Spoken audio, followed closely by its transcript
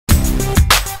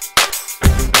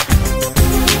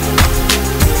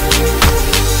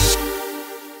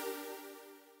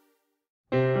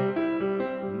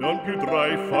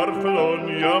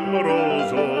farfalloni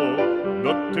amoroso,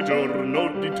 notte e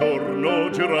giorno di torno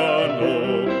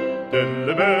girano,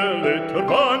 delle belle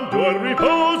turbando al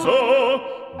riposo,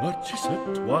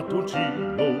 Narcisetto a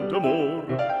dolcino d'amor.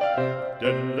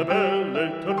 Delle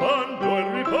belle turbando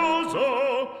al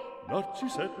riposo,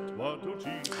 Narcisetto a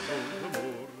dolcino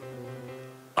d'amor.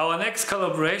 Our next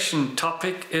collaboration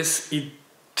topic is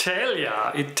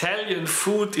Italia, Italian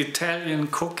food, Italian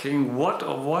cooking. What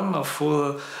a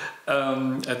wonderful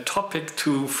a topic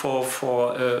for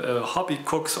hobby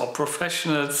cooks or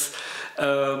professionals,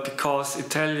 because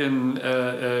Italian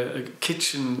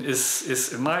kitchen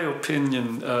is, in my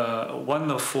opinion,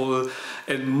 wonderful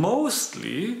and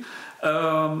mostly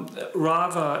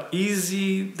rather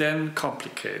easy than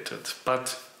complicated,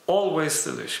 but always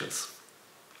delicious.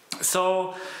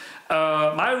 So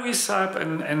my recipe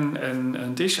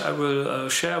and dish I will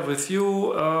share with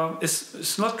you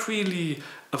is not really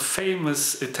a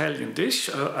famous Italian dish.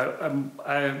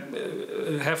 I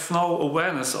have no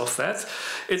awareness of that.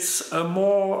 It's a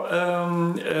more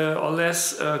or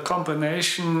less a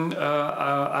combination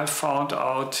I found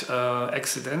out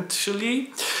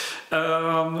accidentally.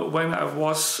 When I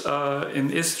was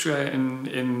in Istria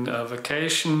in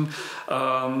vacation,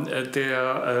 there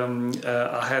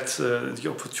I had the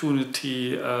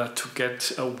opportunity to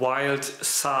get a wild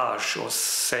sage or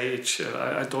sage.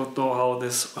 I don't know how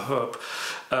this herb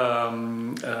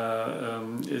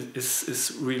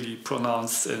is really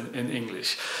pronounced in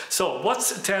English. So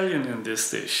what's Italian in this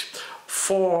dish?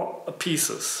 4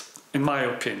 pieces. In my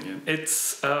opinion,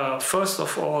 it's first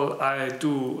of all I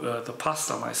do the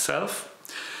pasta myself,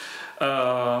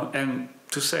 and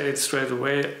to say it straight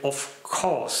away, of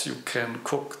course you can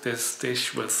cook this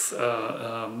dish with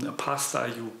pasta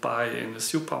you buy in the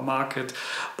supermarket,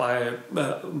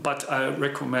 but I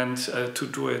recommend to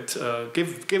do it,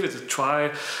 give it a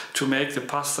try to make the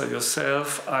pasta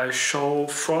yourself. I show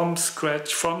from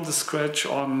the scratch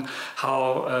on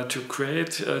how to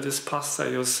create this pasta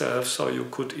yourself, so you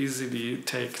could easily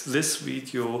take this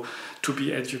video to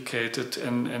be educated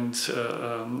and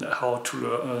how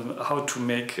to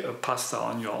make pasta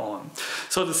on your own.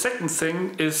 So the second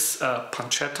thing is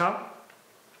pancetta.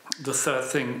 The third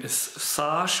thing is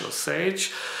sage or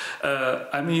sage.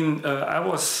 I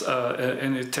was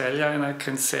in Italia, and I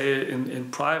can say in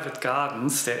private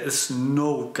gardens there is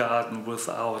no garden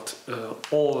without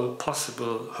all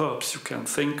possible herbs you can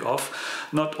think of,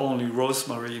 not only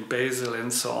rosemary, basil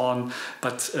and so on,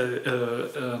 but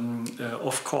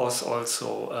of course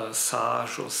also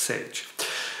sage or sage.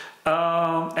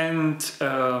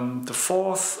 The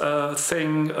fourth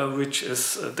thing, which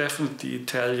is definitely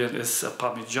Italian, is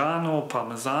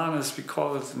parmesan as we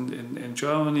call it in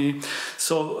Germany.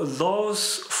 So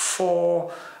those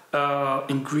 4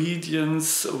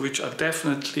 ingredients, which are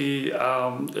definitely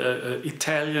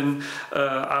Italian,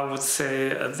 I would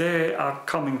say they are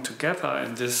coming together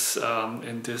in this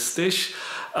dish,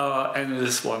 and it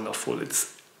is wonderful.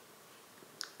 It's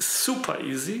super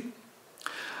easy.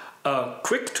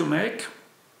 Quick to make.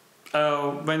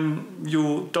 When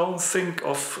you don't think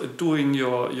of doing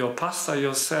your pasta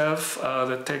yourself,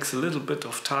 that takes a little bit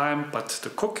of time, but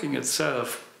the cooking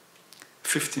itself,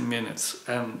 15 minutes,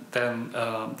 and then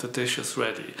the dish is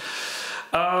ready.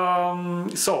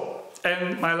 And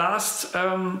my last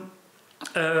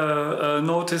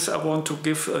notice I want to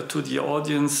give to the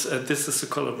audience, this is a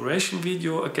collaboration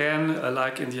video again,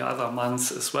 like in the other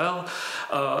months as well,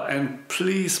 and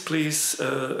please be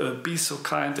so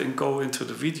kind and go into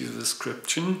the video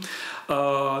description.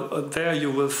 There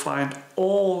you will find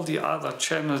all the other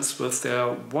channels with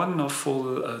their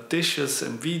wonderful dishes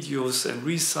and videos and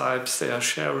recipes they are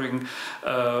sharing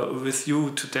with you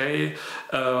today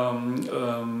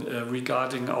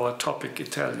regarding our topic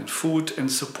Italian food,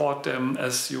 and support them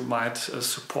as you might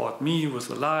support me with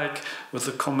a like, with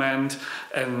a comment,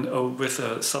 and with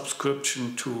a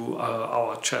subscription to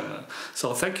our channel.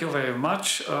 So thank you very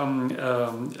much.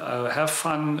 Have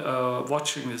fun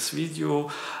watching this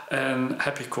video, and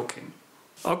happy cooking.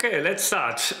 Okay, let's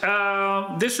start.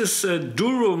 This is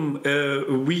durum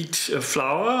wheat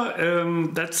flour.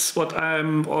 That's what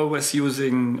I'm always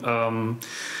using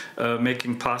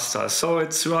making pasta. So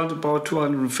it's around about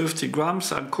 250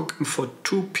 grams. I'm cooking for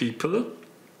 2 people.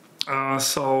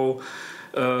 That's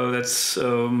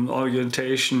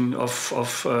orientation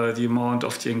of the amount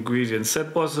of the ingredients.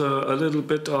 That was a little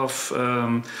bit of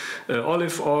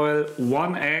olive oil,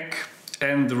 1 egg,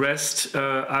 and the rest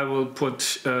I will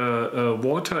put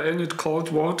water in it, cold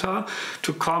water,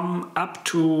 to come up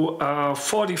to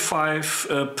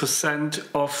 45%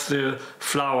 of the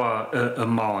flour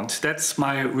amount. That's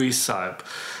my recipe.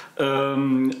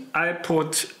 I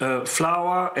put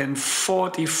flour, and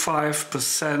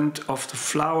 45% of the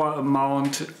flour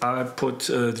amount I put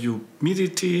the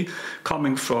humidity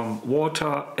coming from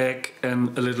water, egg,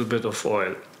 and a little bit of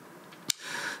oil.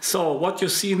 So what you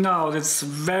see now, it's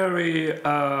very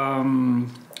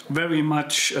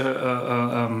much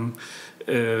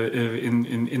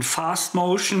in fast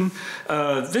motion.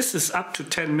 This is up to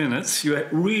 10 minutes. You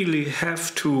really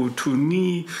have to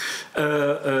knead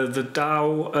the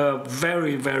dough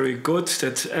very, very good,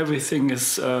 that everything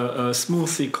is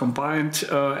smoothly combined,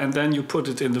 and then you put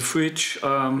it in the fridge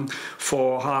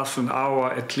for half an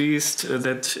hour at least,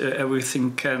 that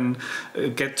everything can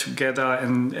get together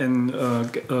and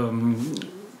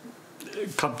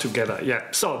come together.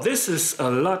 Yeah. So this is a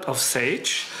lot of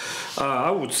sage. I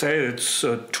would say it's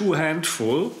 2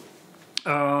 handfuls.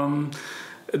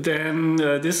 Then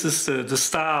this is the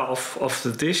star of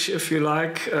the dish, if you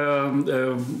like.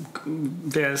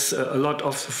 There's a lot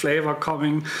of the flavor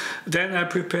coming. Then I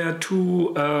prepare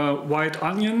 2 white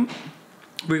onion.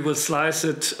 We will slice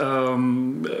it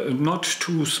not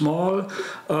too small,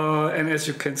 and as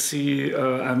you can see,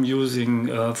 I'm using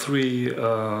 3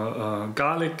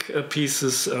 garlic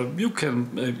pieces. You can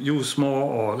use more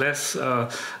or less,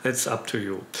 it's up to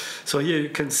you. So here you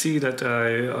can see that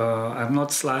I'm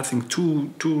not slicing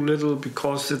too little,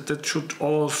 because that should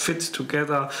all fit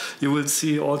together. You will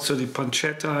see also the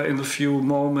pancetta in a few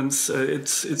moments.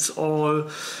 It's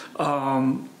all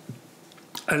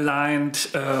aligned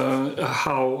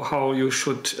how you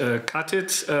should cut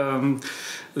it,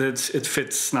 that it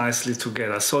fits nicely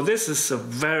together. So this is a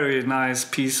very nice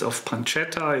piece of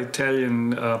pancetta,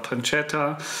 Italian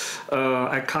pancetta.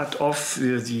 I cut off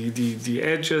the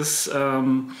edges,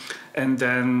 and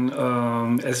then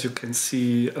as you can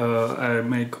see, I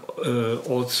make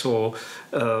also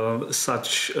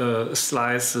such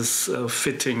slices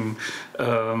fitting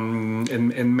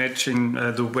and matching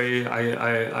the way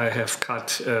I have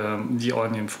cut the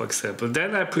onion, for example.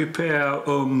 Then I prepare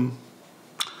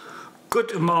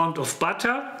good amount of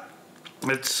butter.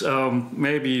 It's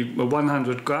maybe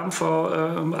 100 grams for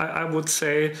I would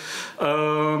say,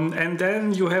 and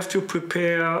then you have to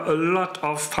prepare a lot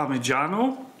of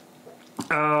Parmigiano.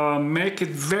 Make it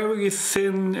very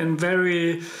thin and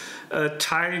very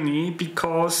tiny,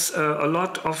 because a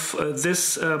lot of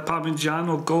this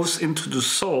Parmigiano goes into the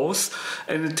sauce,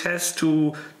 and it has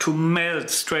to melt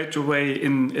straight away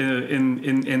in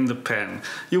the pan.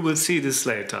 You will see this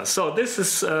later. So this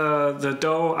is the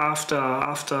dough after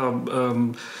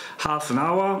half an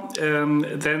hour.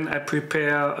 Then I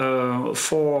prepare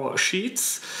 4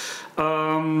 sheets.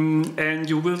 And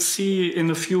you will see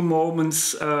in a few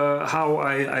moments how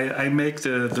I make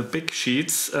the big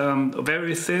sheets,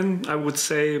 very thin, I would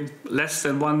say less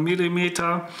than 1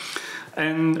 millimeter,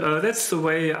 and that's the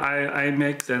way I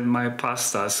make then my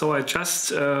pasta. So I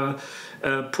just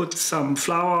put some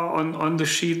flour on the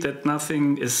sheet, that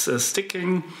nothing is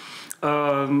sticking.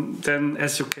 Then,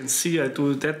 as you can see, I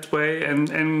do it that way, and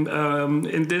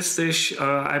in this dish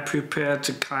I prepared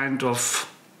a kind of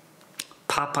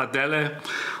pappardelle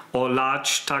or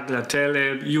large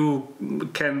tagliatelle. You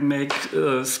can make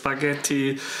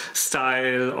spaghetti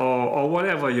style or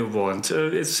whatever you want.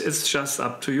 It's just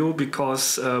up to you,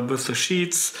 because with the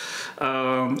sheets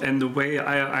and the way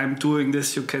I'm doing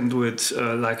this, you can do it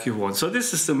like you want. So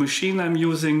this is the machine I'm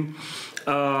using.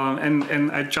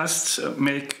 And I just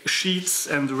make sheets,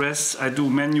 and the rest I do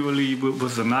manually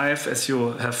with a knife, as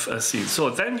you have seen.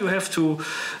 So then you have to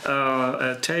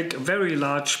take a very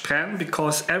large pan,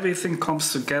 because everything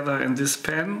comes together in this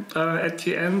pan at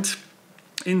the end.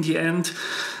 In the end,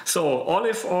 so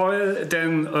olive oil,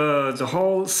 then the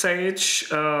whole sage,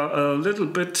 a little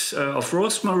bit of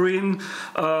rosemary,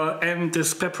 and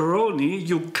this pepperoni.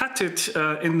 You cut it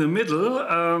in the middle.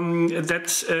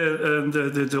 That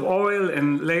the oil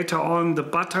and later on the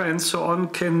butter and so on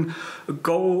can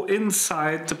go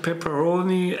inside the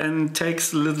pepperoni and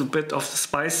takes a little bit of the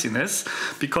spiciness,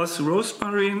 because the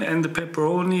rosemary and the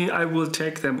pepperoni, I will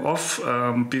take them off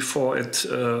before it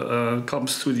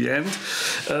comes to the end.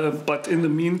 But in the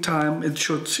meantime, it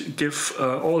should give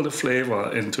all the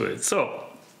flavor into it. So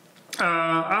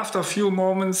after a few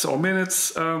moments or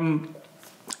minutes, and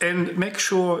make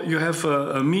sure you have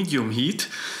a medium heat,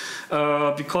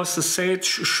 because the sage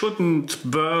shouldn't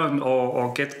burn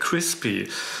or get crispy.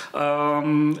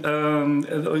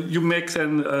 You make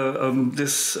then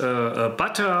this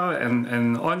butter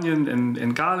and onion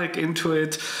and garlic into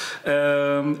it,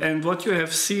 and what you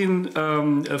have seen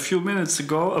a few moments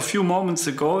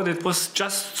ago, that was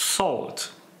just salt,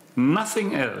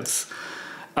 nothing else.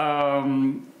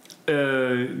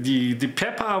 the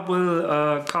pepper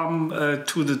will come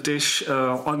to the dish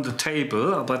on the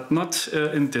table, but not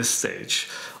in this stage.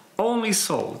 Only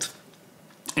salt.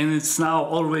 And it's now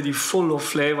already full of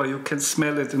flavor. You can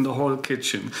smell it in the whole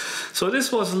kitchen. So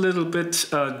this was a little bit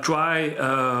dry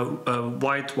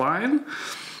white wine.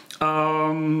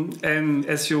 And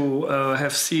as you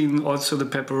have seen, also the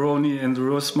pepperoni and the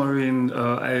rosemary,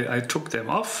 I took them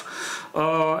off.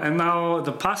 And now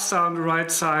the pasta on the right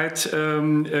side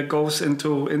goes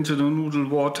into the noodle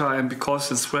water, and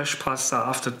because it's fresh pasta,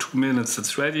 after 2 minutes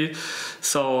it's ready.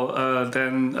 So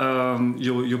then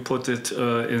you put it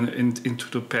into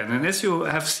the pan. And as you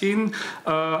have seen,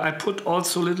 I put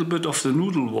also a little bit of the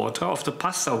noodle water, of the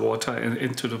pasta water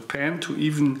into the pan to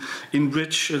even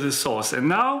enrich the sauce. And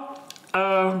now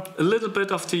a little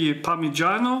bit of the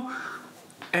Parmigiano,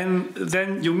 and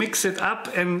then you mix it up,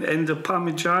 and the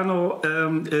Parmigiano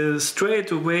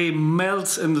straight away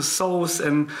melts in the sauce,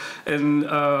 and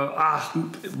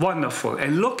wonderful.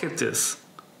 And look at this.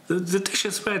 The dish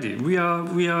is ready.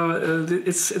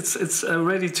 It's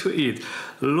ready to eat.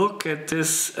 Look at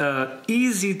this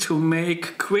easy to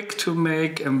make, quick to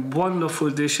make, and wonderful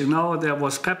dish. And now there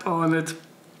was pepper on it,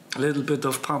 a little bit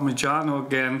of Parmigiano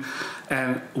again,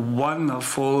 and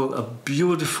wonderful, a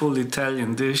beautiful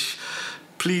Italian dish.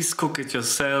 Please cook it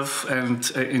yourself and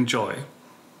enjoy.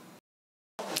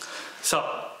 So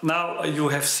now you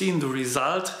have seen the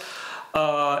result.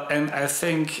 And I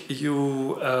think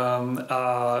you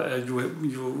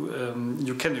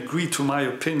can agree to my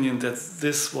opinion that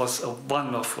this was a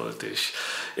wonderful dish.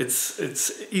 It's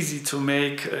easy to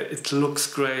make, it looks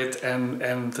great,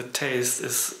 and the taste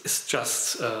is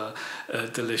just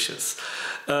delicious.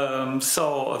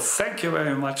 So thank you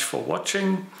very much for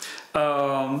watching.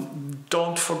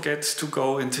 Don't forget to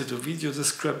go into the video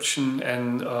description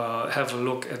and have a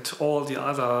look at all the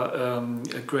other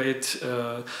great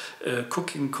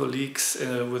cooking colleagues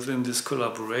within this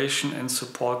collaboration, and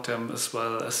support them as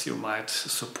well as you might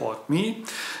support me.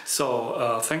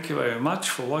 So thank you very much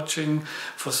for watching,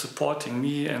 for supporting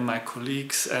me and my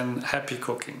colleagues, and happy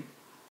cooking.